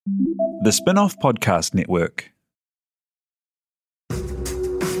The Spin-off Podcast Network.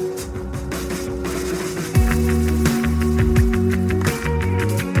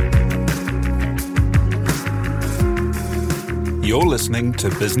 You're listening to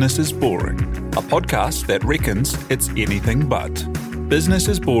Business is Boring, a podcast that reckons it's anything but. Business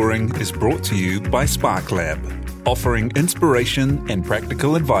is Boring is brought to you by SparkLab, offering inspiration and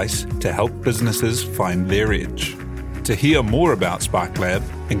practical advice to help businesses find their edge. To hear more about SparkLab,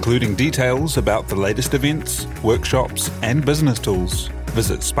 including details about the latest events, workshops, and business tools,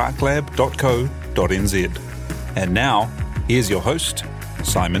 visit sparklab.co.nz. And now, here's your host,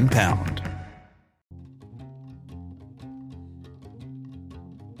 Simon Pound.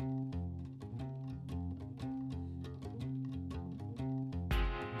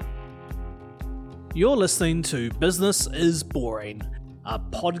 You're listening to Business is Boring, a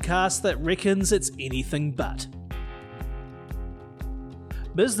podcast that reckons it's anything but.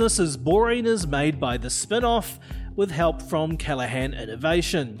 Business is Boring is made by The Spin-off with help from Callaghan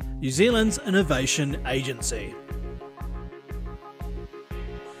Innovation, New Zealand's innovation agency.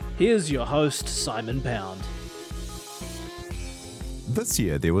 Here's your host, Simon Pound. This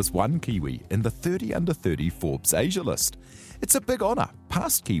year there was one Kiwi in the 30 under 30 Forbes Asia list. It's a big honour.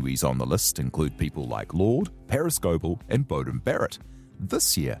 Past Kiwis on the list include people like Lord, Paris Goebel and Bowden Barrett.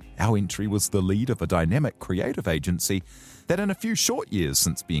 This year, our entry was the lead of a dynamic creative agency that in a few short years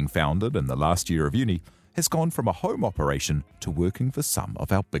since being founded in the last year of uni, has gone from a home operation to working for some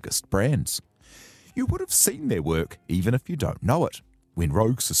of our biggest brands. You would have seen their work even if you don't know it. When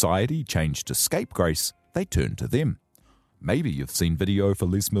Rogue Society changed to Scapegrace, they turned to them. Maybe you've seen video for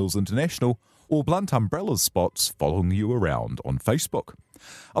Les Mills International or Blunt Umbrella's spots following you around on Facebook.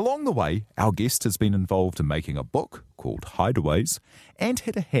 Along the way, our guest has been involved in making a book called Hideaways and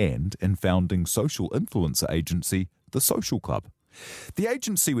had a hand in founding social influencer agency The Social Club. The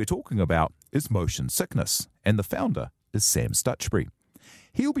agency we're talking about is Motion Sickness, and the founder is Sam Stutchbury.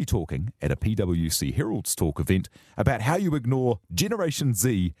 He'll be talking at a PwC Herald's Talk event about how you ignore Generation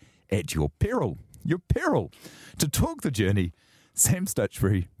Z at your peril. Your peril. To talk the journey, Sam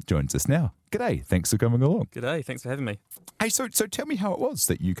Stutchbury joins us now. G'day, thanks for coming along. G'day, thanks for having me. Hey, so tell me how it was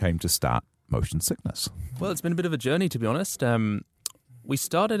that you came to start Motion Sickness. Well, it's been a bit of a journey, to be honest. We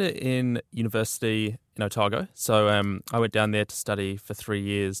started it in university in Otago. So I went down there to study for 3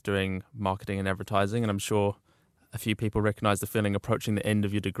 years doing marketing and advertising, and I'm sure a few people recognise the feeling approaching the end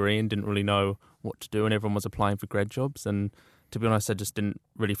of your degree and didn't really know what to do, and everyone was applying for grad jobs. And to be honest, I just didn't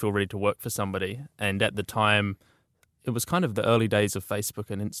really feel ready to work for somebody. And at the time, it was kind of the early days of Facebook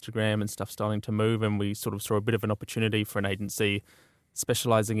and Instagram and stuff starting to move, and we sort of saw a bit of an opportunity for an agency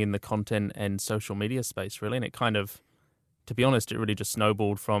specialising in the content and social media space, really. And it kind of, to be honest, it really just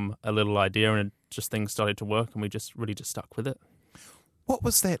snowballed from a little idea, and just things started to work, and we just really stuck with it. What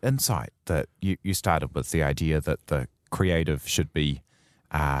was that insight that you started with, the idea that the creative should be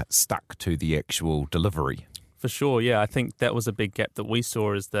stuck to the actual delivery? For sure, yeah. I think that was a big gap that we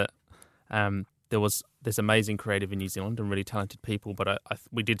saw, is that there's amazing creative in New Zealand and really talented people, but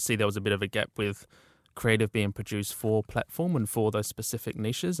we did see there was a bit of a gap with creative being produced for platform and for those specific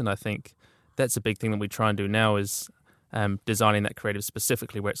niches. And I think that's a big thing that we try and do now, is designing that creative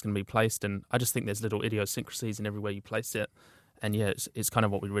specifically where it's going to be placed. And I just think there's little idiosyncrasies in everywhere you place it. And yeah, it's kind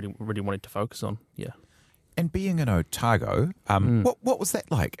of what we really wanted to focus on. Yeah. And being in Otago, what was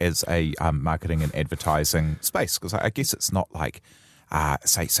that like as a marketing and advertising space? Because I guess it's not like,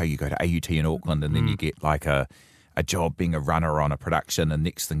 say you go to AUT in Auckland and then you get like a job being a runner on a production, and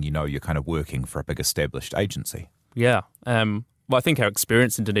next thing you know, you're kind of working for a big established agency. Yeah. Well, I think our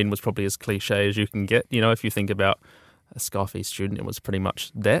experience in Dunedin was probably as cliche as you can get. You know, if you think about a Scarfie student, it was pretty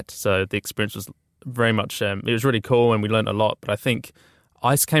much that. So the experience was very much, it was really cool and we learned a lot. But I think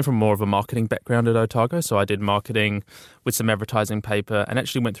I came from more of a marketing background at Otago, so I did marketing with some advertising paper and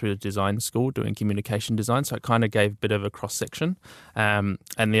actually went through a design school doing communication design, so it kind of gave a bit of a cross-section. And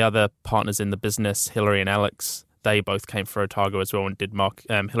the other partners in the business, Hillary and Alex, they both came from Otago as well and did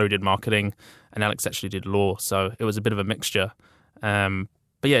Hillary did marketing and Alex actually did law, so it was a bit of a mixture.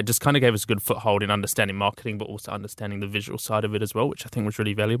 But yeah, it just kind of gave us a good foothold in understanding marketing, but also understanding the visual side of it as well, which I think was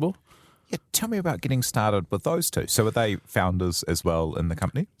really valuable. Yeah, tell me about getting started with those two. So are they founders as well in the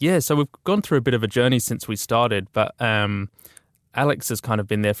company? Yeah, so we've gone through a bit of a journey since we started, but Alex has kind of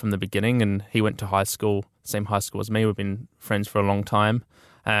been there from the beginning, and he went to high school, same high school as me. We've been friends for a long time.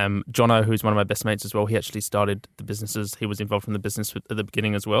 Jono, who's one of my best mates as well, he actually started the businesses. He was involved in the business at the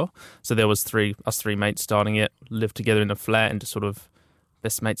beginning as well. So there was us three mates starting it, lived together in a flat, and just sort of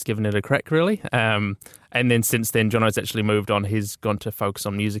best mates giving it a crack, really. And then since then, Jono's actually moved on. He's gone to focus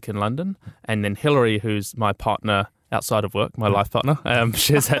on music in London. And then Hillary, who's my partner outside of work, my life partner.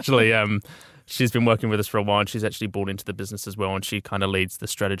 She's actually she's been working with us for a while, and she's actually bought into the business as well, and she kind of leads the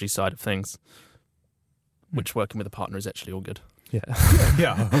strategy side of things, which working with a partner is actually all good. Yeah.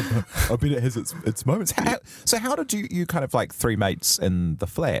 I bet it has its moments. So how did you kind of like three mates in the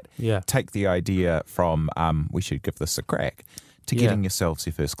flat take the idea from we should give this a crack to getting yourselves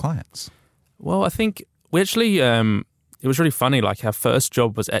your first clients? Well, I think we actually, it was really funny, like our first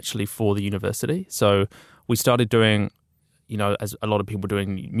job was actually for the university. So we started doing, as a lot of people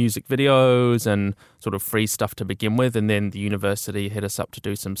doing music videos and sort of free stuff to begin with. And then the university hit us up to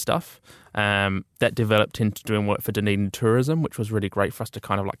do some stuff. That developed into doing work for Dunedin Tourism, which was really great for us to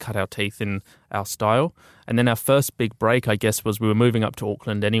kind of like cut our teeth in our style. And then our first big break, I guess, was we were moving up to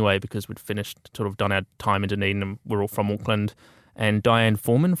Auckland anyway because we'd done our time in Dunedin and we're all from Auckland. And Diane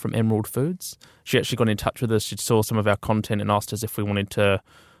Foreman from Emerald Foods, she actually got in touch with us. She saw some of our content and asked us if we wanted to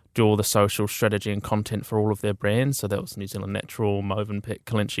do all the social strategy and content for all of their brands. So that was New Zealand Natural, Movenpick,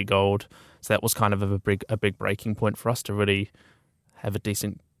 Kalinchi Gold. So that was kind of a big breaking point for us to really have a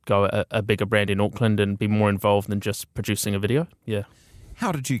decent go at a bigger brand in Auckland and be more involved than just producing a video. Yeah.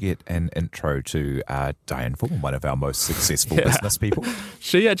 How did you get an intro to Diane Foreman, one of our most successful business people?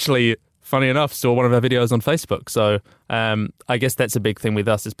 She actually, funny enough, saw one of our videos on Facebook. So I guess that's a big thing with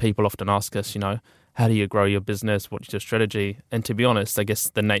us is people often ask us, how do you grow your business? What's your strategy? And to be honest, I guess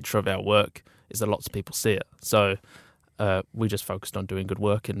the nature of our work is that lots of people see it. So we just focused on doing good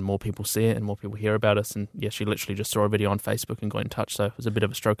work and more people see it and more people hear about us. And she literally just saw a video on Facebook and got in touch. So it was a bit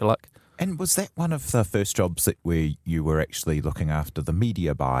of a stroke of luck. And was that one of the first jobs where you were actually looking after the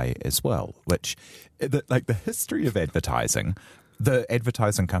media buy as well? Which, like the history of advertising, the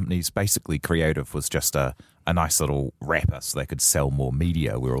advertising companies, basically creative was just a nice little wrapper so they could sell more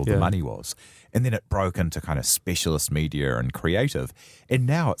media where all the money was. And then it broke into kind of specialist media and creative. And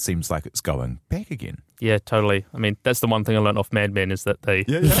now it seems like it's going back again. Yeah, totally. I mean, that's the one thing I learned off Mad Men is that the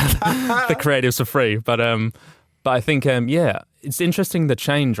creatives are free. But I think, it's interesting the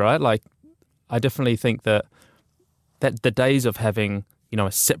change, right? Like, I definitely think that the days of having,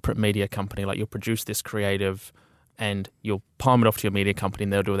 a separate media company, like you'll produce this creative and you'll palm it off to your media company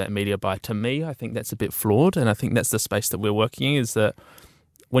and they'll do that media buy. To me, I think that's a bit flawed. And I think that's the space that we're working in, is that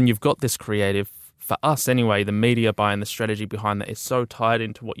when you've got this creative, for us anyway, the media buy and the strategy behind that is so tied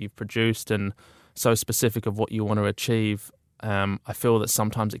into what you've produced and so specific of what you want to achieve. I feel that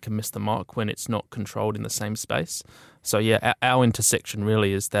sometimes it can miss the mark when it's not controlled in the same space. So our intersection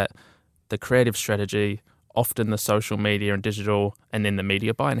really is that the creative strategy, often the social media and digital, and then the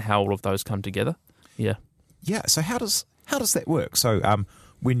media buy and how all of those come together. Yeah. Yeah. So how does that work? So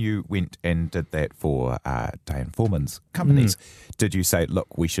when you went and did that for Diane Foreman's companies, did you say,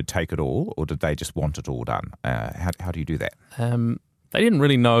 look, we should take it all, or did they just want it all done? How do you do that? They didn't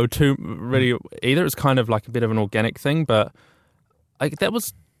really know either. It was kind of like a bit of an organic thing, but I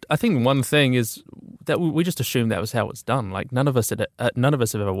think one thing is that we just assumed that was how it's done. Like none of us have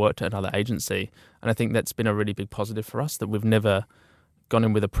ever worked at another agency, and I think that's been a really big positive for us, that we've never gone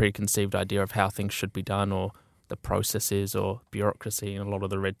in with a preconceived idea of how things should be done or the processes or bureaucracy and a lot of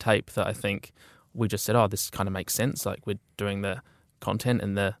the red tape. That I think we just said, this kind of makes sense. Like we're doing the content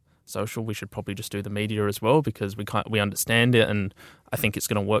and the social, we should probably just do the media as well because we understand it and I think it's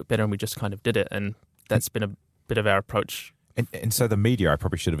going to work better, and we just kind of did it, and that's been a bit of our approach. And so the media, I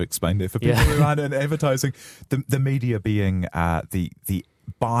probably should have explained that for people who aren't in advertising, the media being the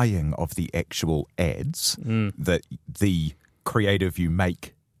buying of the actual ads, that the creative you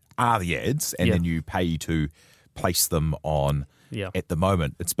make are the ads, and then you pay to place them on. At the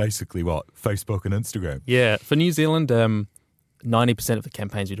moment, it's basically Facebook and Instagram. Yeah, for New Zealand, 90% of the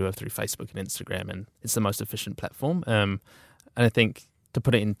campaigns we do are through Facebook and Instagram, and it's the most efficient platform. And I think, to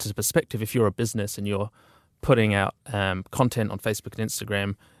put it into perspective, if you're a business and you're putting out content on Facebook and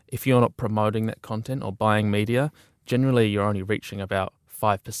Instagram, if you're not promoting that content or buying media, generally you're only reaching about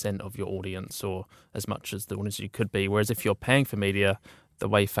 5% of your audience, or as much as the audience you could be. Whereas if you're paying for media, the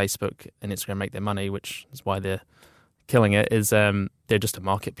way Facebook and Instagram make their money, which is why they're killing it, is they're just a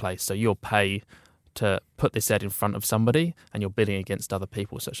marketplace. So you'll pay to put this ad in front of somebody and you're bidding against other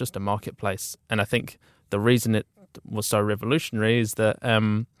people. So it's just a marketplace. And I think the reason it was so revolutionary is that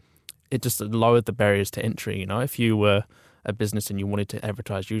it just lowered the barriers to entry. If you were a business and you wanted to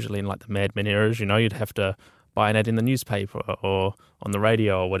advertise, usually in like the Mad Men eras, you'd have to buy an ad in the newspaper or on the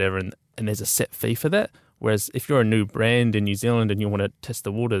radio or whatever, and there's a set fee for that. Whereas if you're a new brand in New Zealand and you want to test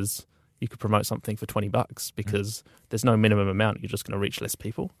the waters, you could promote something for $20 because there's no minimum amount. You're just going to reach less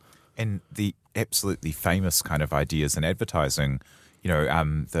people. And the absolutely famous kind of ideas in advertising,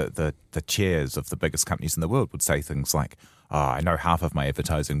 the chairs of the biggest companies in the world would say things like, I know half of my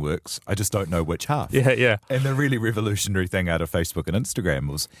advertising works. I just don't know which half. Yeah. And the really revolutionary thing out of Facebook and Instagram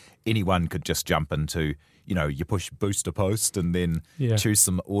was anyone could just jump into, you push boost a post and then choose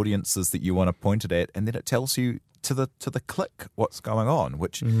some audiences that you want to point it at, and then it tells you to the click what's going on,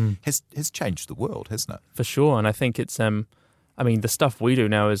 which has changed the world, hasn't it? For sure. And I think it's the stuff we do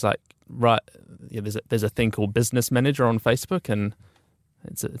now is like, there's a thing called Business Manager on Facebook, and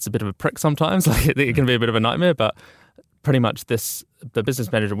it's a bit of a prick sometimes. Like it can be a bit of a nightmare, but pretty much the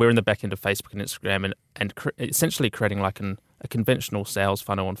Business Manager, we're in the back end of Facebook and Instagram and essentially creating like a conventional sales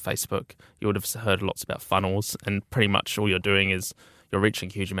funnel on Facebook. You would have heard lots about funnels, and pretty much all you're doing is you're reaching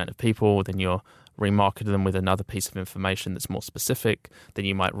a huge amount of people, then you're remarketing them with another piece of information that's more specific, then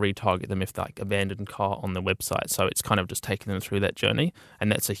you might retarget them if they're like abandoned cart on the website. So it's kind of just taking them through that journey,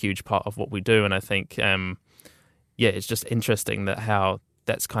 and that's a huge part of what we do. And I think, it's just interesting that how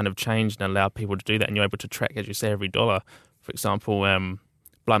that's kind of changed and allowed people to do that, and you're able to track, as you say, every dollar. For example,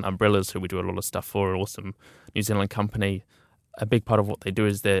 Blunt Umbrellas, who we do a lot of stuff for, are an awesome New Zealand company. A big part of what they do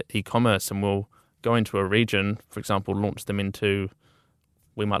is their e-commerce, and we'll go into a region, for example,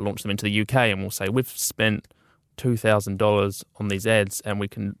 we might launch them into the UK, and we'll say we've spent $2,000 on these ads, and we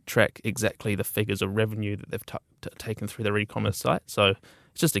can track exactly the figures of revenue that they've taken through their e-commerce site. So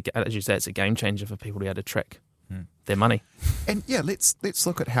it's just, as you say, it's a game changer for people to be able to track their money. And let's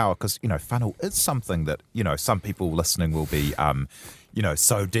look at how, because funnel is something that some people listening will be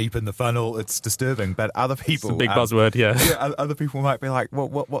so deep in the funnel it's disturbing, but other people, it's a big buzzword. Other people might be like, well,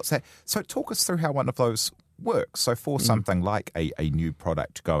 what's that? So talk us through how one of those works. So for something like a new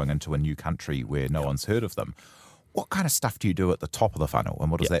product going into a new country where no one's heard of them, what kind of stuff do you do at the top of the funnel, and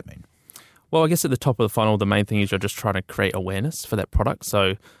what does that mean? Well, I guess at the top of the funnel, the main thing is you're just trying to create awareness for that product.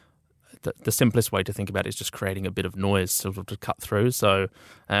 So the simplest way to think about it is just creating a bit of noise sort of to cut through. So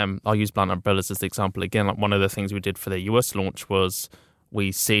I'll use Blunt Umbrellas as the example again. Like one of the things we did for their US launch was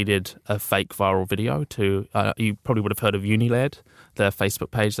we seeded a fake viral video to, you probably would have heard of Unilad, their Facebook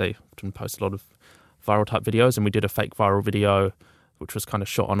page. They often post a lot of viral type videos, and we did a fake viral video which was kind of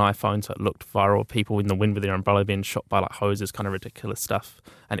shot on iPhone, so it looked viral. People in the wind with their umbrella being shot by like hoses, kind of ridiculous stuff.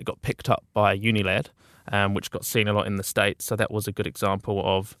 And it got picked up by Unilad, which got seen a lot in the States. So that was a good example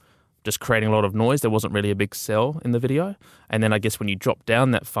of just creating a lot of noise. There wasn't really a big sell in the video. And then I guess when you drop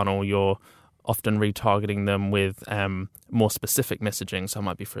down that funnel, you're often retargeting them with more specific messaging. So it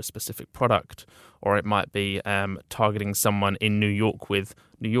might be for a specific product, or it might be targeting someone in New York with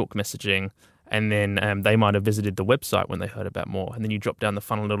New York messaging. And then they might have visited the website when they heard about more. And then you drop down the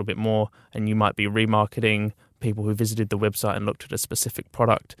funnel a little bit more, and you might be remarketing people who visited the website and looked at a specific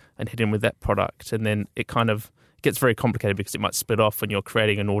product and hit in with that product. And then it kind of gets very complicated because it might split off when you're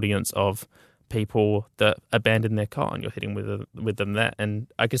creating an audience of people that abandon their cart and you're hitting with them that. And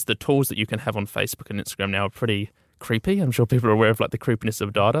I guess the tools that you can have on Facebook and Instagram now are pretty creepy. I'm sure people are aware of like the creepiness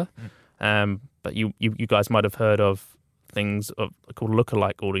of data. But you guys might have heard of things called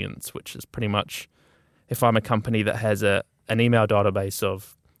lookalike audience, which is pretty much if I'm a company that has an email database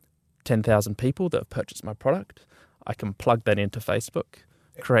of 10,000 people that have purchased my product, I can plug that into Facebook.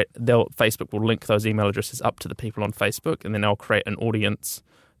 Facebook will link those email addresses up to the people on Facebook, and then they'll create an audience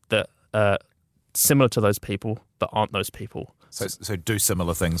that similar to those people but aren't those people. So do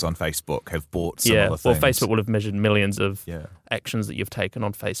similar things on Facebook, have bought similar things. Well, Facebook will have measured millions of actions that you've taken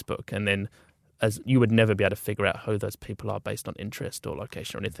on Facebook, and then as you would never be able to figure out who those people are based on interest or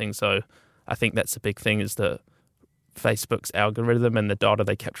location or anything. So I think that's a big thing, is that Facebook's algorithm and the data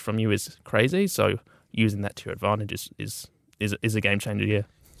they capture from you is crazy. So using that to your advantage is a game changer, yeah.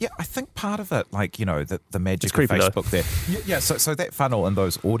 Yeah, I think part of it, like, the magic of Facebook there. Yeah, so that funnel and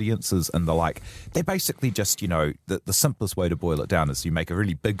those audiences and the like, they're basically just, the simplest way to boil it down is you make a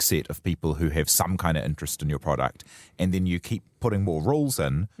really big set of people who have some kind of interest in your product, and then you keep putting more rules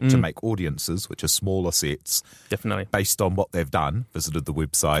in to make audiences, which are smaller sets. Definitely. Based on what they've done, visited the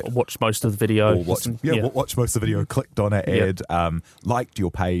website. Or watched most of the video. Or watched most of the video, clicked on an ad, liked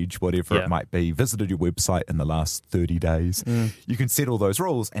your page, whatever it might be, visited your website in the last 30 days. You can set all those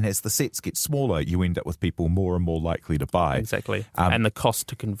rules, and as the sets get smaller, you end up with people more and more likely to buy. Exactly. And the cost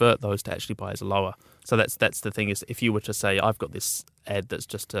to convert those to actually buy is lower. So that's the thing, is if you were to say, I've got this ad that's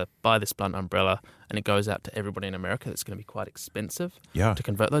just to buy this Blunt umbrella and it goes out to everybody in America, that's going to be quite expensive to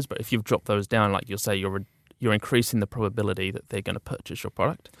convert those. But if you've dropped those down, like you'll say, you're increasing the probability that they're going to purchase your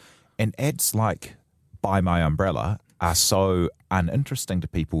product. And ads like Buy My Umbrella are so uninteresting to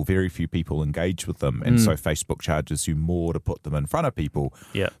people. Very few people engage with them. And so Facebook charges you more to put them in front of people.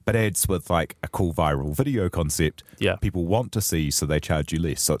 Yeah. But ads with like a cool viral video concept, people want to see, so they charge you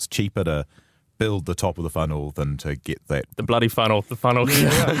less. So it's cheaper to build the top of the funnel than to get that. The bloody funnel, the funnel.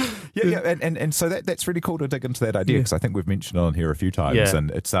 Yeah. And so that's really cool to dig into that idea, because I think we've mentioned it on here a few times, and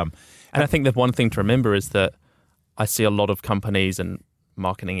it's And I think that one thing to remember is that I see a lot of companies and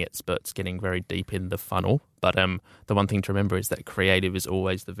marketing experts getting very deep in the funnel, but the one thing to remember is that creative is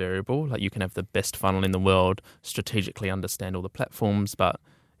always the variable. Like, you can have the best funnel in the world, strategically understand all the platforms, but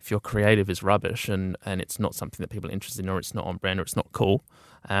if your creative is rubbish and it's not something that people are interested in, or it's not on brand, or it's not cool,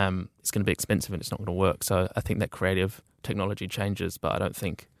 it's going to be expensive and it's not going to work. So I think that creative technology changes, but I don't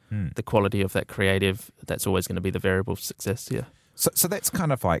think the quality of that creative, that's always going to be the variable of success. Yeah. So that's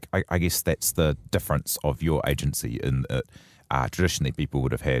kind of like, I guess that's the difference of your agency in that traditionally people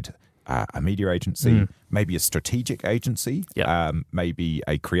would have had a media agency, maybe a strategic agency, maybe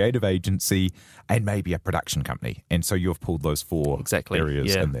a creative agency, and maybe a production company. And so you've pulled those four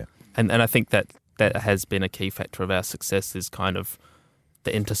areas in there. And I think that has been a key factor of our success, is kind of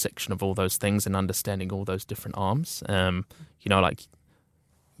the intersection of all those things and understanding all those different arms.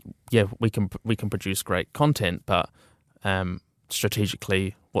 We can produce great content, but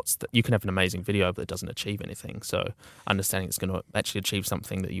strategically, you can have an amazing video, but it doesn't achieve anything. So understanding it's going to actually achieve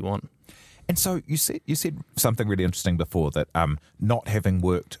something that you want. And so you said something really interesting before, that not having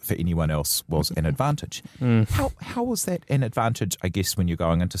worked for anyone else was an advantage. How was that an advantage, I guess, when you're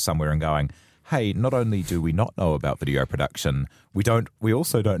going into somewhere and going, hey, not only do we not know about video production, we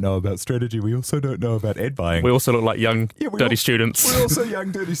also don't know about strategy, we also don't know about ad buying. We also look like young, dirty students. We're also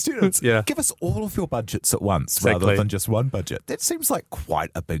young, dirty students. Yeah. Give us all of your budgets at once rather than just one budget. That seems like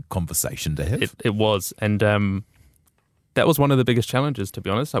quite a big conversation to have. It was. And that was one of the biggest challenges, to be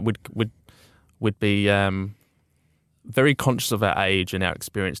honest. Like, we'd be very conscious of our age and our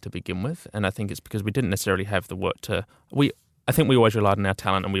experience to begin with. And I think it's because we didn't necessarily have the work I think we always relied on our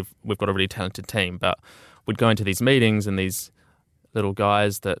talent, and we've got a really talented team, but we'd go into these meetings and these little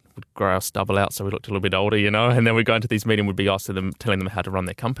guys that would grow our stubble out so we looked a little bit older, and then we'd go into these meetings, we'd be asked to them, telling them how to run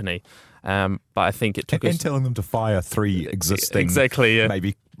their company. But I think it took us... And telling them to fire 3 existing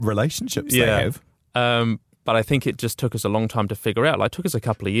maybe relationships they have. But I think it just took us a long time to figure out. Like, it took us a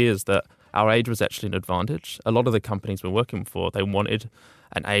couple of years that our age was actually an advantage. A lot of the companies we're working for, they wanted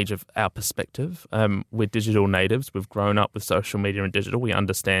an age of our perspective. We're digital natives. We've grown up with social media and digital. We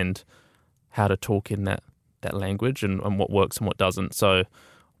understand how to talk in that language and what works and what doesn't. So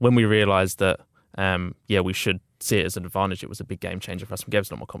when we realised that, we should see it as an advantage, it was a big game changer for us. It gave us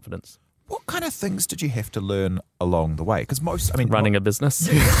a lot more confidence. What kind of things did you have to learn along the way? Because running a business.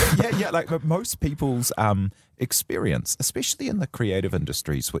 Like most people's experience, especially in the creative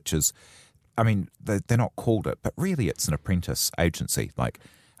industries, which is, they're not called it, but really it's an apprentice agency. Like,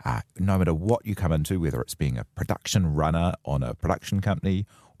 no matter what you come into, whether it's being a production runner on a production company,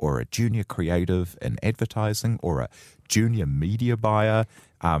 or a junior creative in advertising, or a junior media buyer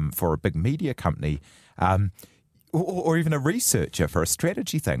for a big media company, or even a researcher for a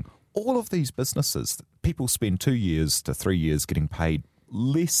strategy thing. All of these businesses, people spend 2 years to 3 years getting paid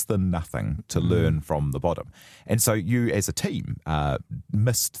less than nothing to learn from the bottom. And so you, as a team,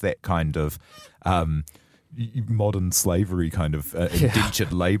 missed that kind of modern slavery kind of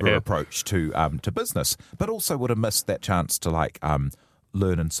indentured labour approach to business, but also would have missed that chance to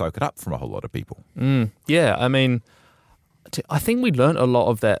learn and soak it up from a whole lot of people. I think we learned a lot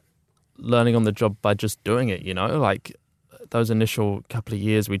of that learning on the job by just doing it, like those initial couple of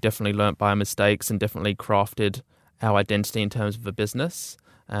years, we definitely learnt by our mistakes and definitely crafted our identity in terms of a business.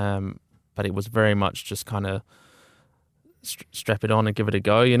 But it was very much just kind of strap it on and give it a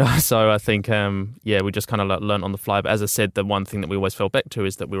go, So I think, we just kind of learnt on the fly. But as I said, the one thing that we always fell back to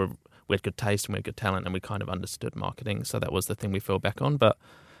is that we had good taste and we had good talent and we kind of understood marketing. So that was the thing we fell back on. But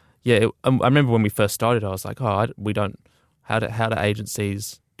I remember when we first started, I was like, how do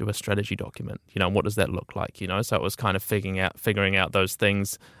agencies do a strategy document? What does that look like? So it was kind of figuring out those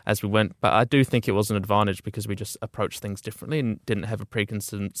things as we went. But I do think it was an advantage because we just approached things differently and didn't have a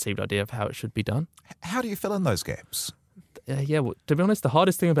preconceived idea of how it should be done. How do you fill in those gaps? To be honest, the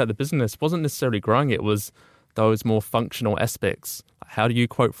hardest thing about the business wasn't necessarily growing. It was those more functional aspects. How do you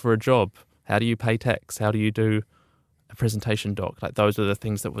quote for a job? How do you pay tax? How do you do a presentation doc? Like, those are the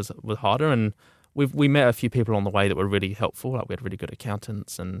things that was harder. And we met a few people on the way that were really helpful. Like, we had really good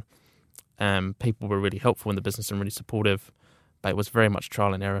accountants and people were really helpful in the business and really supportive. But it was very much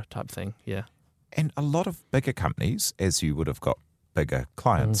trial and error type thing, yeah. And a lot of bigger companies, as you would have got bigger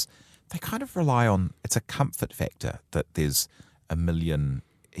clients, they kind of rely on, it's a comfort factor that there's a million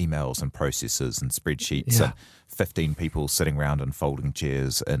emails and processes and spreadsheets and 15 people sitting around in folding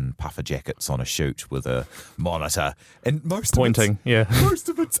chairs in puffer jackets on a shoot with a monitor, and most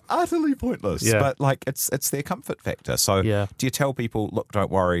of it's utterly pointless. But like it's their comfort factor. So do you tell people, look,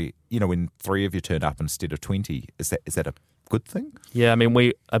 don't worry, when 3 of you turn up instead of 20, is that a good thing? Yeah, I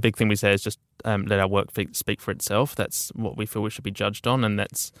mean, a big thing we say is just let our work speak for itself. That's what we feel we should be judged on, and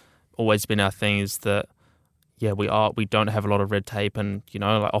that's always been our thing, is that we don't have a lot of red tape, and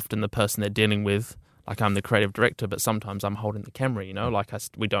like often the person they're dealing with, like I'm the creative director, but sometimes I'm holding the camera,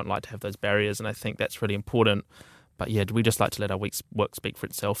 we don't like to have those barriers, and I think that's really important. But we just like to let our work speak for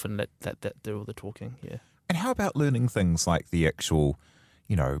itself and let that do all the talking. And how about learning things like the actual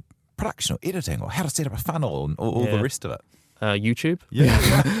production or editing, or how to set up a funnel and all the rest of it? YouTube.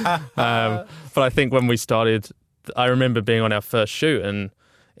 But I think when we started, I remember being on our first shoot in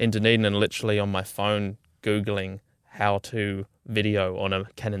Dunedin and literally on my phone Googling how to video on a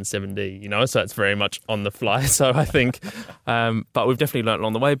Canon 7D, so it's very much on the fly. So I think, but we've definitely learned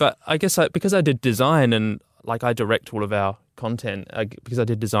along the way. But I guess because I did design and like I direct all of our content, because I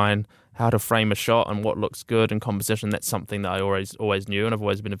did design how to frame a shot and what looks good and composition, that's something that I always knew, and I've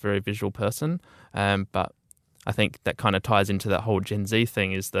always been a very visual person. But I think that kind of ties into that whole Gen Z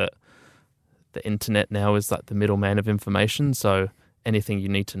thing, is that the internet now is like the middleman of information. So anything you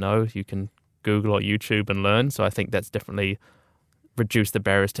need to know, you can Google or YouTube and learn. So I think that's definitely reduced the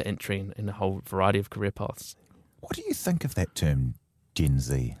barriers to entry in a whole variety of career paths. What do you think of that term, Gen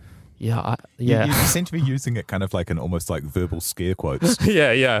Z? You seem to be using it kind of like in almost like verbal scare quotes.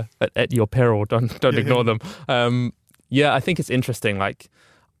 At your peril, don't ignore them. I think it's interesting. Like,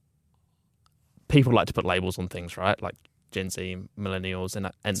 people like to put labels on things, right? Like Gen Z, millennials,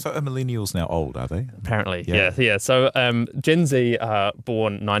 and so are millennials now old? Are they? Apparently, yeah. So Gen Z are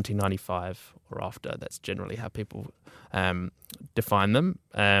born 1995 or after. That's generally how people define them.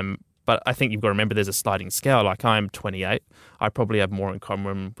 But I think you've got to remember there's a sliding scale. Like, I'm 28. I probably have more in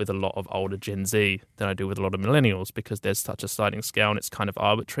common with a lot of older Gen Z than I do with a lot of millennials, because there's such a sliding scale and it's kind of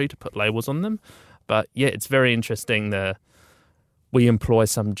arbitrary to put labels on them. But it's very interesting. We employ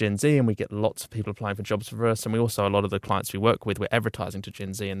some Gen Z and we get lots of people applying for jobs for us. And we also, a lot of the clients we work with, we're advertising to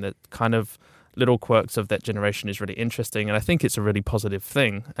Gen Z, and the kind of little quirks of that generation is really interesting. And I think it's a really positive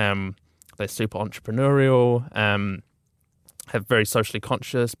thing. They're super entrepreneurial, have very socially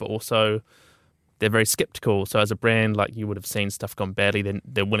conscious, but also they're very skeptical. So as a brand, like, you would have seen stuff gone badly, then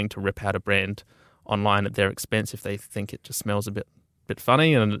they're willing to rip out a brand online at their expense if they think it just smells a bit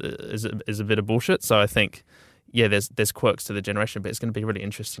funny and is a bit of bullshit. So I think, there's quirks to the generation, but it's going to be really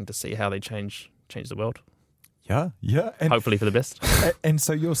interesting to see how they change the world. Yeah. And hopefully for the best. And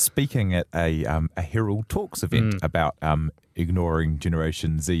so you're speaking at a Herald Talks event about ignoring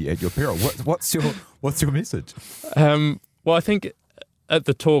Generation Z at your peril. What's your message? Well, I think at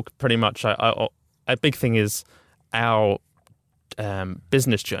the talk, pretty much, a big thing is our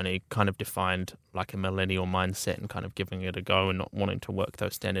business journey kind of defined like a millennial mindset and kind of giving it a go and not wanting to work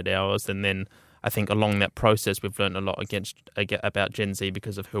those standard hours. And then I think along that process, we've learned a lot about Gen Z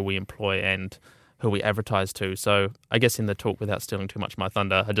because of who we employ and who we advertise to. So I guess in the talk, without stealing too much of my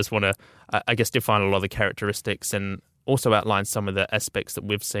thunder, I just want to, define a lot of the characteristics and also outline some of the aspects that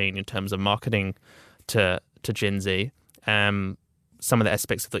we've seen in terms of marketing to Gen Z. Some of the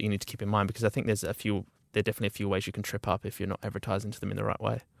aspects that you need to keep in mind, because I think there are definitely a few ways you can trip up if you're not advertising to them in the right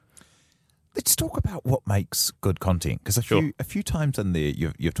way. Let's talk about what makes good content, because a few times in there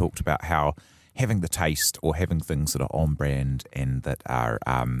you've talked about how having the taste or having things that are on brand and that are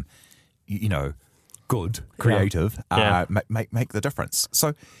good, creative, make the difference.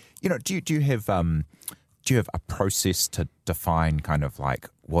 So, do you have a process to define kind of like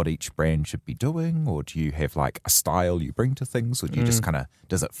what each brand should be doing, or do you have like a style you bring to things, or do you just kind of,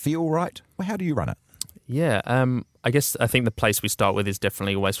 does it feel right? Well, how do you run it? Yeah, I think the place we start with is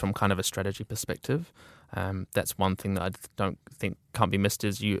definitely always from kind of a strategy perspective. That's one thing that I don't think can't be missed,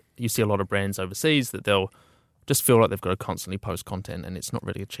 is you see a lot of brands overseas that they'll just feel like they've got to constantly post content and it's not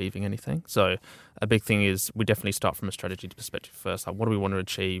really achieving anything. So a big thing is we definitely start from a strategy perspective first. Like, what do we want to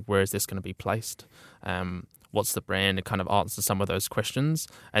achieve? Where is this going to be placed? What's the brand? It kind of answers some of those questions.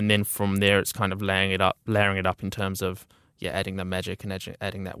 And then from there, it's kind of layering it up in terms of, adding the magic and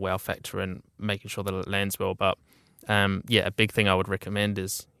adding that wow factor and making sure that it lands well. But a big thing I would recommend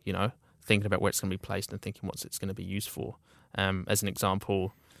is, thinking about where it's going to be placed and thinking what it's going to be used for. As an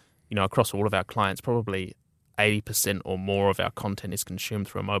example, across all of our clients, probably 80% or more of our content is consumed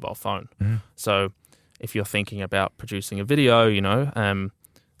through a mobile phone. Mm-hmm. So if you're thinking about producing a video,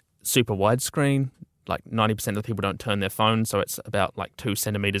 super widescreen, like 90% of the people don't turn their phone, so it's about like 2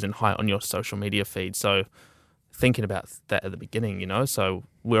 centimeters in height on your social media feed. So thinking about that at the beginning, so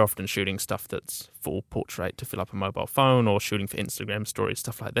we're often shooting stuff that's full portrait to fill up a mobile phone, or shooting for Instagram stories,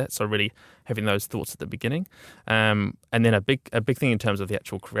 stuff like that. So really having those thoughts at the beginning. And then a big thing in terms of the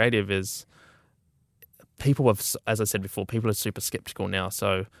actual creative is people have, as I said before, people are super skeptical now.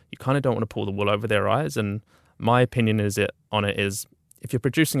 So you kind of don't want to pull the wool over their eyes. And my opinion is if you're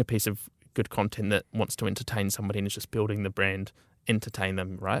producing a piece of good content that wants to entertain somebody and is just building the brand, entertain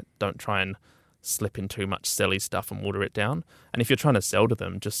them, right? Don't try and slip in too much silly stuff and water it down. And if you're trying to sell to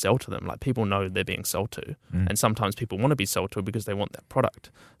them, just sell to them. Like, people know they're being sold to. And sometimes people want to be sold to because they want that product.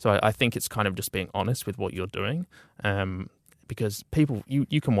 So I think it's kind of just being honest with what you're doing. Because people,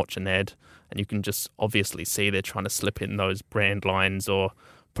 you can watch an ad and you can just obviously see they're trying to slip in those brand lines or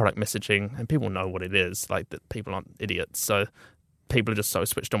product messaging, and people know what it is. Like, that people aren't idiots. So people are just so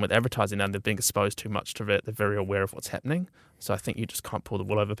switched on with advertising now, they're being exposed too much to it. They're very aware of what's happening. So I think you just can't pull the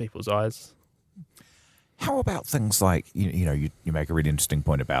wool over people's eyes. How about things like, you make a really interesting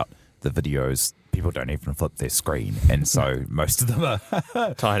point about the videos. People don't even flip their screen, and so most of them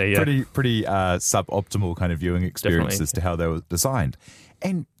are tiny, yeah. pretty suboptimal kind of viewing experience as to how they were designed.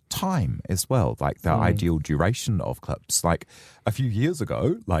 And time as well, like the ideal duration of clips. Like a few years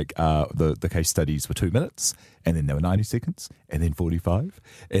ago, like the case studies were 2 minutes, and then there were 90 seconds, and then 45,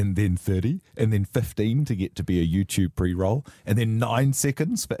 and then 30, and then 15 to get to be a YouTube pre-roll, and then 9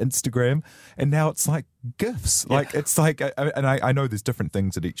 seconds for Instagram, and now it's like GIFs. Yeah. Like, it's like, and I know there's different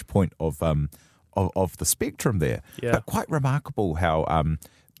things at each point of the spectrum there, but quite remarkable how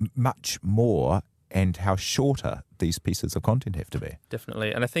much more and how shorter these pieces of content have to be.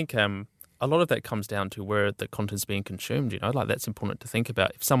 Definitely. And I think a lot of that comes down to where the content's being consumed, like that's important to think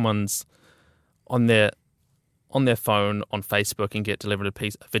about. If someone's on their phone on Facebook and get delivered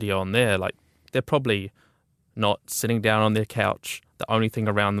a video on there, like, they're probably not sitting down on their couch, the only thing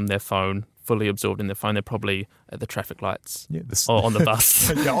around them, their phone, fully absorbed in their phone. They're probably at the traffic lights or on the bus.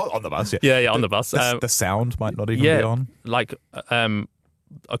 On the bus, on the bus. The sound might not even be on. Like,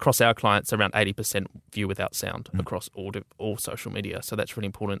 across our clients, around 80% view without sound across all social media. So that's really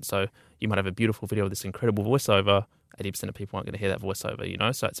important. So you might have a beautiful video with this incredible voiceover. 80% of people aren't going to hear that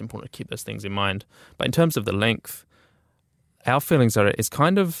voiceover, So it's important to keep those things in mind. But in terms of the length, our feelings are it's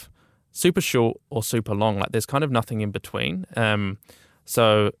kind of super short or super long. Like, there's kind of nothing in between.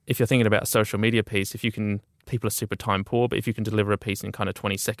 So if you're thinking about a social media piece, people are super time poor, but if you can deliver a piece in kind of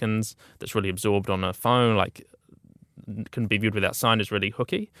 20 seconds that's really absorbed on a phone, like, can be viewed without sound, is really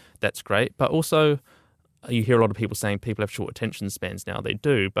hooky. That's great. But also, you hear a lot of people saying people have short attention spans now. They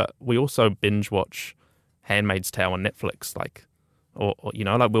do, but we also binge watch Handmaid's Tale on Netflix, like, or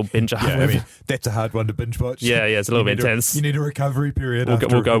we'll binge. That's a hard one to binge watch. Yeah, it's a little bit intense. You need a recovery period.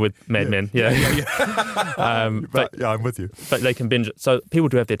 We'll go with Mad Men. Yeah. But I'm with you. But they can binge it. So people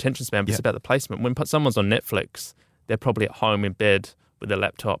do have the attention span, but it's about the placement. When someone's on Netflix, they're probably at home in bed with their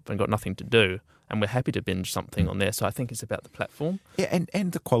laptop and got nothing to do. And we're happy to binge something on there. So I think it's about the platform. Yeah,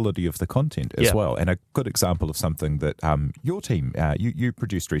 and the quality of the content as well. And a good example of something that your team, you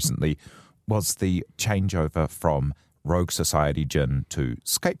produced recently, was the changeover from Rogue Society Gin to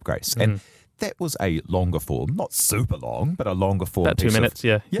Scapegrace. And that was a longer form, not super long, but a longer form about 2 minutes,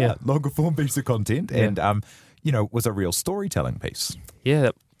 longer form piece of content. And, was a real storytelling piece.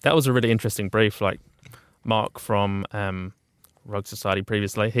 Yeah, that was a really interesting brief. Like, Mark from Rogue Society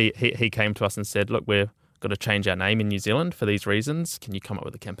previously, he came to us and said, look, we're got to change our name in New Zealand for these reasons. Can you come up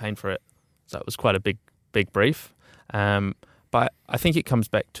with a campaign for it? So it was quite a big brief. But I think it comes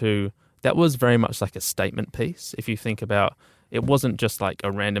back to, that was very much like a statement piece. If you think about, it wasn't just like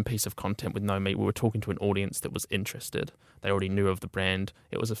a random piece of content with no meat. We were talking to an audience that was interested. They already knew of the brand.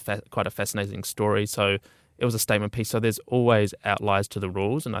 It was quite a fascinating story. So it was a statement piece. So there's always outliers to the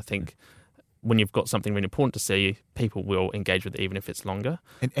rules. And I think when you've got something really important to see, people will engage with it even if it's longer.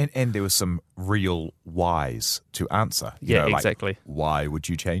 And there was some real whys to answer. Exactly. Like, why would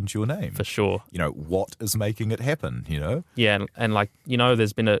you change your name? For sure. What is making it happen, Yeah, and like,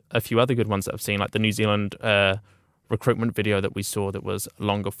 there's been a few other good ones that I've seen, like the New Zealand recruitment video that we saw that was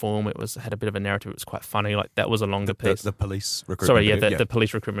longer form. It had a bit of a narrative. It was quite funny. Like, that was a longer piece. The police recruitment video. The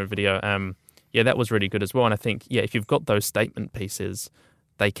police recruitment video. That was really good as well. And I think, if you've got those statement pieces,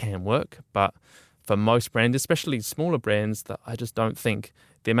 they can work, but for most brands, especially smaller brands, that I just don't think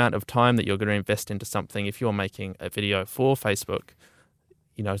the amount of time that you're going to invest into something, if you're making a video for Facebook,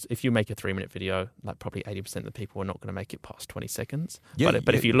 if you make a 3-minute video, like, probably 80% of the people are not going to make it past 20 seconds.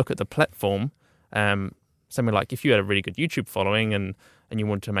 But if you look at the platform, something like if you had a really good YouTube following and you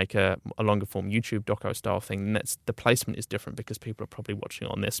wanted to make a longer form YouTube doco style thing, then the placement is different because people are probably watching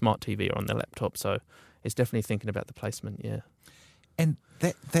it on their smart TV or on their laptop. So it's definitely thinking about the placement, And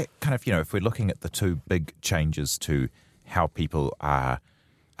that kind of, if we're looking at the two big changes to how people are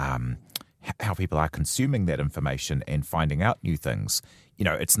how people are consuming that information and finding out new things.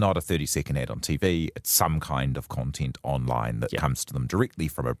 It's not a 30-second ad on TV. It's some kind of content online that comes to them directly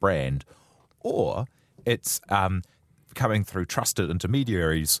from a brand, or it's coming through trusted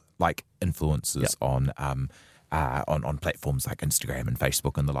intermediaries like influencers on platforms like Instagram and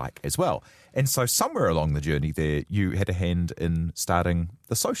Facebook and the like as well. And so somewhere along the journey there, you had a hand in starting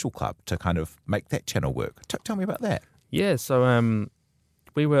the Social Club to kind of make that channel work. Tell me about that. Yeah, so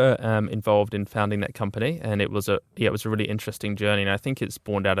we were involved in founding that company, and it was a really interesting journey. And I think it's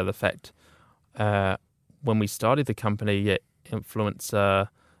spawned out of the fact when we started the company, influencer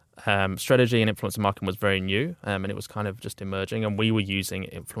strategy and influencer marketing was very new, and it was kind of just emerging. And we were using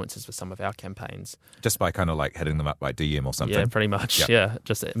influencers for some of our campaigns, just by kind of like hitting them up by DM or something. Yeah, pretty much. Yep. Yeah,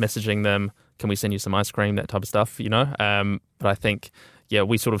 just messaging them. Can we send you some ice cream? That type of stuff, But I think. Yeah,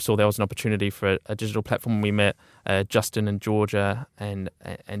 we sort of saw there was an opportunity for a digital platform. We met Justin and Georgia and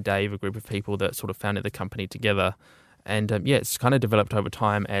Dave, a group of people that sort of founded the company together. And it's kind of developed over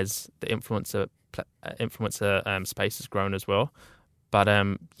time as the influencer space has grown as well. But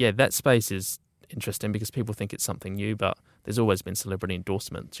that space is interesting because people think it's something new, but there's always been celebrity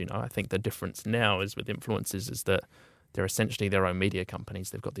endorsements. I think the difference now is with influencers is that they're essentially their own media companies.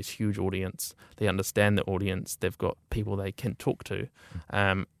 They've got this huge audience. They understand the audience. They've got people they can talk to,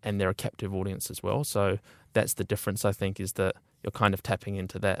 and they're a captive audience as well. So that's the difference, I think, is that you're kind of tapping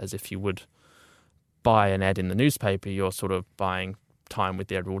into that as if you would buy an ad in the newspaper. You're sort of buying time with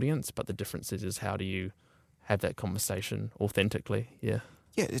their audience, but the difference is how do you have that conversation authentically? Yeah.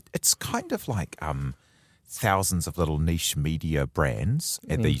 Yeah, it's kind of like thousands of little niche media brands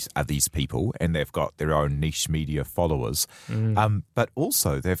are these people, and they've got their own niche media followers. But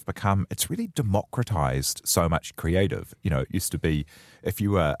also they've become, it's really democratized so much creative. It used to be if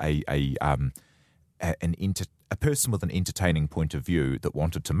you were a person with an entertaining point of view that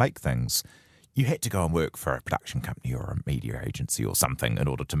wanted to make things, you had to go and work for a production company or a media agency or something in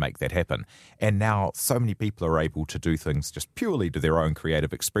order to make that happen. And now so many people are able to do things just purely to their own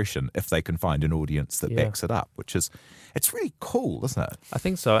creative expression if they can find an audience that backs it up, it's really cool, isn't it? I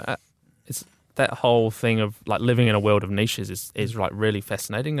think so. It's that whole thing of like living in a world of niches is like really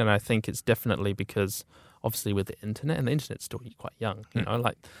fascinating. And I think it's definitely because obviously with the internet, and the internet's still quite young,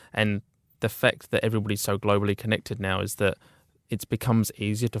 and the fact that everybody's so globally connected now is that it becomes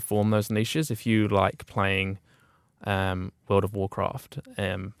easier to form those niches. If you like playing World of Warcraft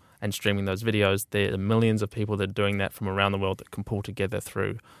and streaming those videos, there are millions of people that are doing that from around the world that can pull together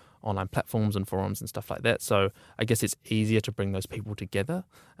through online platforms and forums and stuff like that. So I guess it's easier to bring those people together.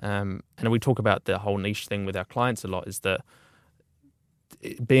 And we talk about the whole niche thing with our clients a lot, is that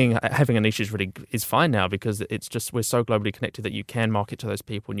having a niche is fine now because it's just we're so globally connected that you can market to those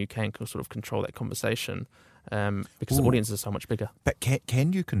people and you can sort of control that conversation. Because the audience is so much bigger. But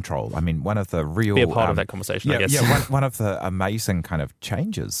can you control? I mean, one of the real... Be a part of that conversation, I guess. Yeah, one of the amazing kind of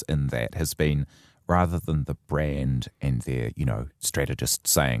changes in that has been, rather than the brand and their, strategist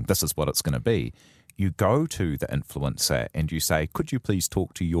saying, this is what it's going to be, you go to the influencer and you say, could you please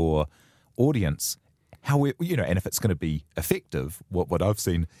talk to your audience? How, and if it's going to be effective, what I've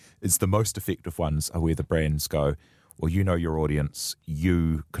seen is the most effective ones are where the brands go, well, your audience,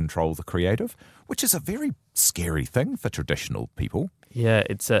 you control the creative, which is a very scary thing for traditional people. Yeah,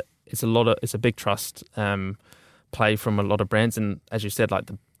 it's a big trust play from a lot of brands, and as you said, like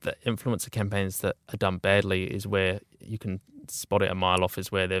the influencer campaigns that are done badly is where you can spot it a mile off,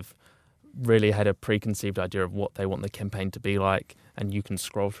 is where they've really had a preconceived idea of what they want the campaign to be like, and you can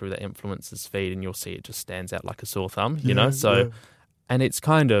scroll through the influencer's feed and you'll see it just stands out like a sore thumb, and it's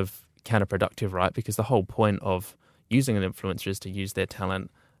kind of counterproductive, right? Because the whole point of using an influencer is to use their talent,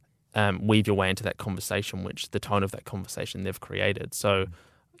 weave your way into that conversation, which the tone of that conversation they've created. So,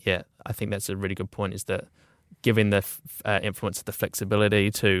 yeah, I think that's a really good point, is that giving the influencer the flexibility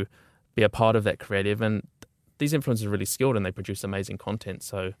to be a part of that creative. And these influencers are really skilled and they produce amazing content.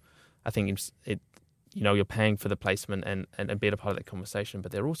 So I think you're paying for the placement and being a part of that conversation,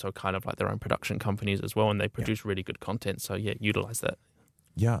 but they're also kind of like their own production companies as well, and they produce really good content. So, yeah, utilize that.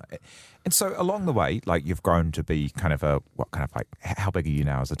 Yeah. And so along the way, like, you've grown to be kind of how big are you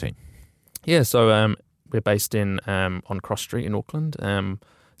now as a team? Yeah, so we're based on Cross Street in Auckland.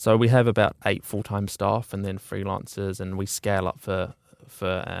 So we have about 8 full-time staff and then freelancers, and we scale up for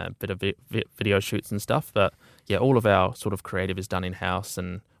a bit of video shoots and stuff. But yeah, all of our sort of creative is done in-house,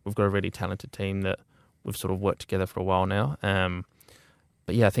 and we've got a really talented team that we've sort of worked together for a while now.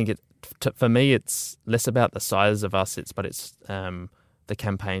 But yeah, I think for me, it's less about the size of us, but it's the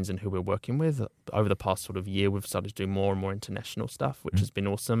campaigns and who we're working with. Over the past sort of year, we've started to do more and more international stuff, which has been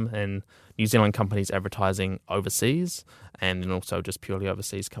awesome. And New Zealand companies advertising overseas, and then also just purely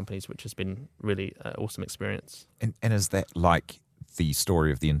overseas companies, which has been really awesome experience. And is that like the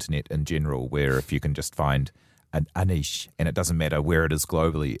story of the internet in general, where if you can just find a niche, and it doesn't matter where it is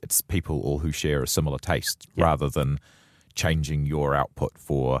globally, it's people all who share a similar taste, rather than changing your output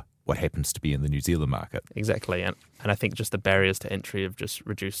for what happens to be in the New Zealand market. Exactly, and I think just the barriers to entry have just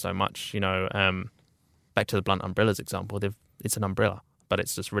reduced so much. Back to the Blunt umbrellas example, it's an umbrella, but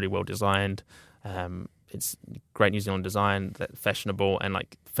it's just really well designed. It's great New Zealand design, that fashionable, and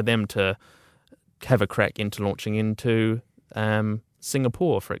like for them to have a crack into launching into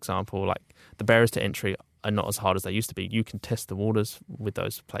Singapore, for example, like the barriers to entry are not as hard as they used to be. You can test the waters with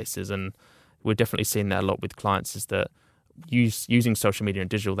those places, and we're definitely seeing that a lot with clients, is that using social media and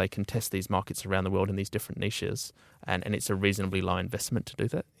digital, they can test these markets around the world in these different niches, and it's a reasonably low investment to do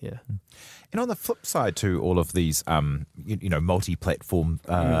that. Yeah. And on the flip side to all of these, multi-platform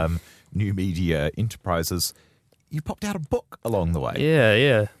new media enterprises, you popped out a book along the way.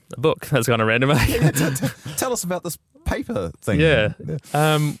 Yeah, a book. That's kind of random. Tell us about this paper thing. Yeah.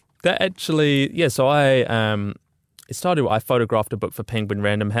 That actually, so I photographed a book for Penguin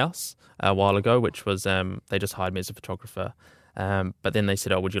Random House a while ago, which was, they just hired me as a photographer. But then they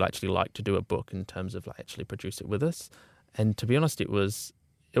said, would you actually like to do a book in terms of like actually produce it with us? And to be honest, it was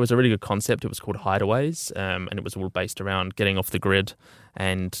a really good concept. It was called Hideaways, and it was all based around getting off the grid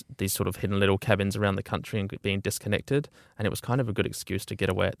and these sort of hidden little cabins around the country and being disconnected. And it was kind of a good excuse to get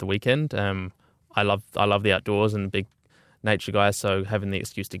away at the weekend. I love the outdoors and big nature guy, so having the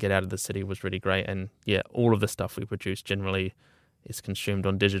excuse to get out of the city was really great. And yeah, all of the stuff we produce generally is consumed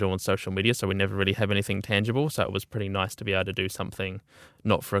on digital and social media, so we never really have anything tangible. So it was pretty nice to be able to do something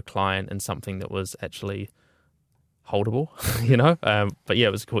not for a client and something that was actually holdable, But yeah,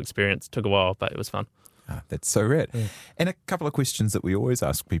 it was a cool experience. Took a while, but it was fun. That's so rad. Yeah. And a couple of questions that we always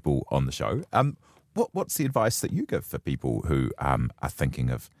ask people on the show. What's the advice that you give for people who are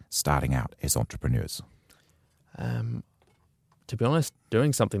thinking of starting out as entrepreneurs? To be honest,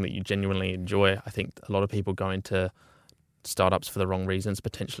 doing something that you genuinely enjoy. I think a lot of people go into startups for the wrong reasons,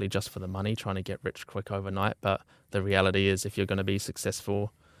 potentially just for the money, trying to get rich quick overnight. But the reality is, if you're going to be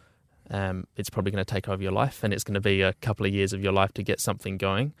successful, it's probably going to take over your life, and it's going to be a couple of years of your life to get something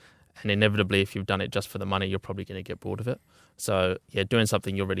going. And inevitably, if you've done it just for the money, you're probably going to get bored of it. So yeah, doing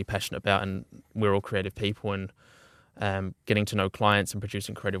something you're really passionate about, and we're all creative people, and getting to know clients and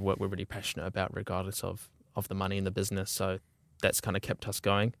producing creative work we're really passionate about, regardless of the money in the business. So that's kind of kept us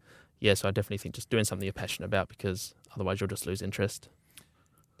going. Yeah, so I definitely think just doing something you're passionate about, because otherwise you'll just lose interest.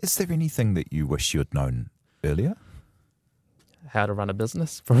 Is there anything that you wish you had known earlier? How to run a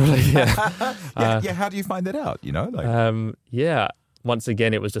business, probably. Yeah. Yeah. How do you find that out? Yeah. Once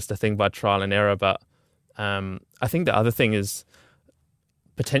again, it was just a thing by trial and error. But I think the other thing is,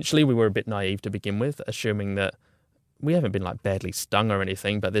 potentially we were a bit naive to begin with, assuming that we haven't been like badly stung or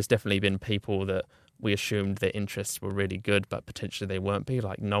anything. But there's definitely been people that we assumed their interests were really good, but potentially they weren't be.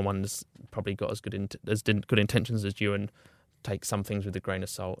 Like, no one's probably got as good intentions as you, and take some things with a grain of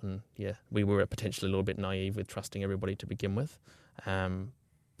salt. And yeah, we were potentially a little bit naive with trusting everybody to begin with.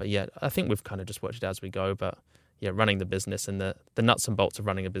 But yeah, I think we've kind of just worked it out as we go. But yeah, running the business and the nuts and bolts of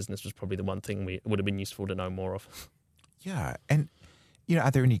running a business was probably the one thing would have been useful to know more of. Yeah, and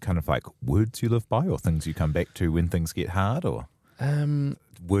are there any kind of like words you live by, or things you come back to when things get hard, or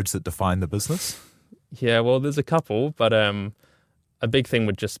words that define the business? Yeah, well, there's a couple, but a big thing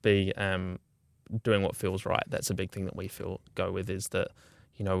would just be doing what feels right. That's a big thing that we go with, is that,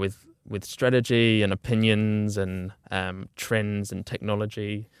 with strategy and opinions and trends and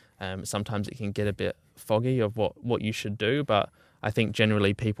technology, sometimes it can get a bit foggy of what you should do. But I think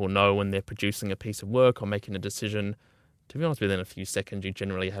generally people know when they're producing a piece of work or making a decision. To be honest, within a few seconds, you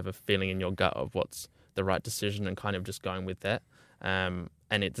generally have a feeling in your gut of what's the right decision, and kind of just going with that.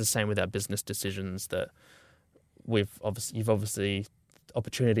 And it's the same with our business decisions, that you've obviously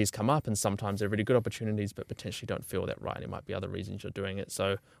opportunities come up, and sometimes they're really good opportunities, but potentially don't feel that right. And it might be other reasons you're doing it.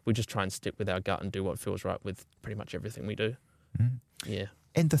 So we just try and stick with our gut and do what feels right with pretty much everything we do. Mm. Yeah.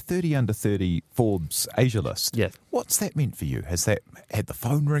 And the 30 under 30 Forbes Asia list. Yeah. What's that meant for you? Has that had the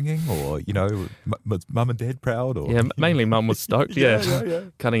phone ringing, or, was mum and dad proud? Or yeah, mainly mum was stoked. Yeah.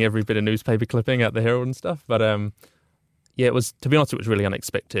 Cutting every bit of newspaper clipping out the Herald and stuff. But yeah, it was, to be honest, it was really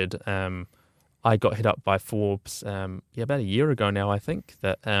unexpected. I got hit up by Forbes about a year ago now, I think,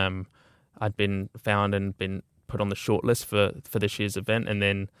 that I'd been found and been put on the shortlist for this year's event. And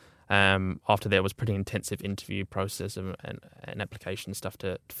then after that was pretty intensive interview process and application stuff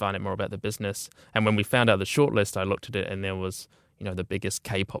to find out more about the business. And when we found out the shortlist, I looked at it and there was the biggest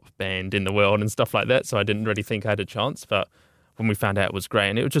K-pop band in the world and stuff like that. So I didn't really think I had a chance. But when we found out, it was great.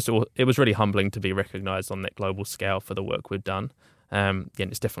 And it was really humbling to be recognised on that global scale for the work we've done. And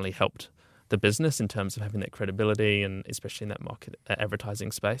it's definitely helped the business in terms of having that credibility, and especially in that market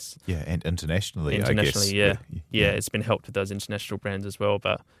advertising space. Yeah, and internationally, I guess. Yeah, it's been helped with those international brands as well.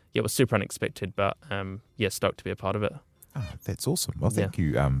 But yeah, it was super unexpected, but stoked to be a part of it. Oh, that's awesome. Well, thank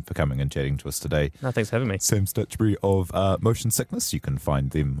you for coming and chatting to us today. No, thanks for having me. Sam Stutchbury of Motion Sickness. You can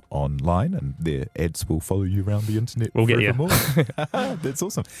find them online and their ads will follow you around the internet forevermore. That's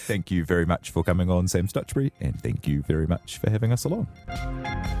awesome. Thank you very much for coming on, Sam Stutchbury, and thank you very much for having us along.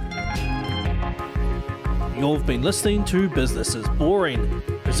 You've been listening to Business is Boring,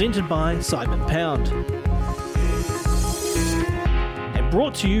 presented by Simon Pound, and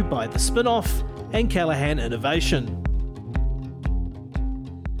brought to you by The Spinoff and Callaghan Innovation.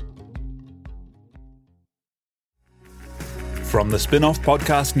 From the Spinoff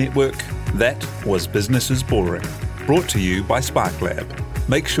Podcast Network, that was Business is Boring, brought to you by SparkLab.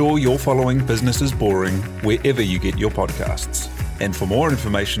 Make sure you're following Business is Boring wherever you get your podcasts. And for more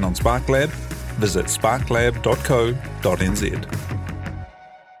information on SparkLab, visit sparklab.co.nz.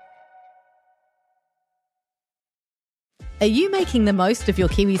 Are you making the most of your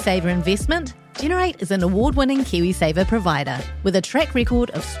KiwiSaver investment? Generate is an award-winning KiwiSaver provider with a track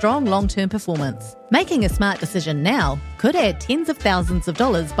record of strong long-term performance. Making a smart decision now could add tens of thousands of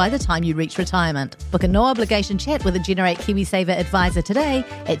dollars by the time you reach retirement. Book a no-obligation chat with a Generate KiwiSaver advisor today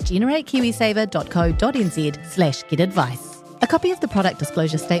at generatekiwisaver.co.nz/get-advice. A copy of the product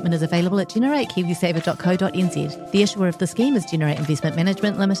disclosure statement is available at generatekiwisaver.co.nz. The issuer of the scheme is Generate Investment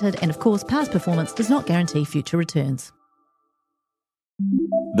Management Limited, and of course, past performance does not guarantee future returns.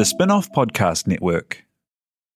 The Spinoff Podcast Network.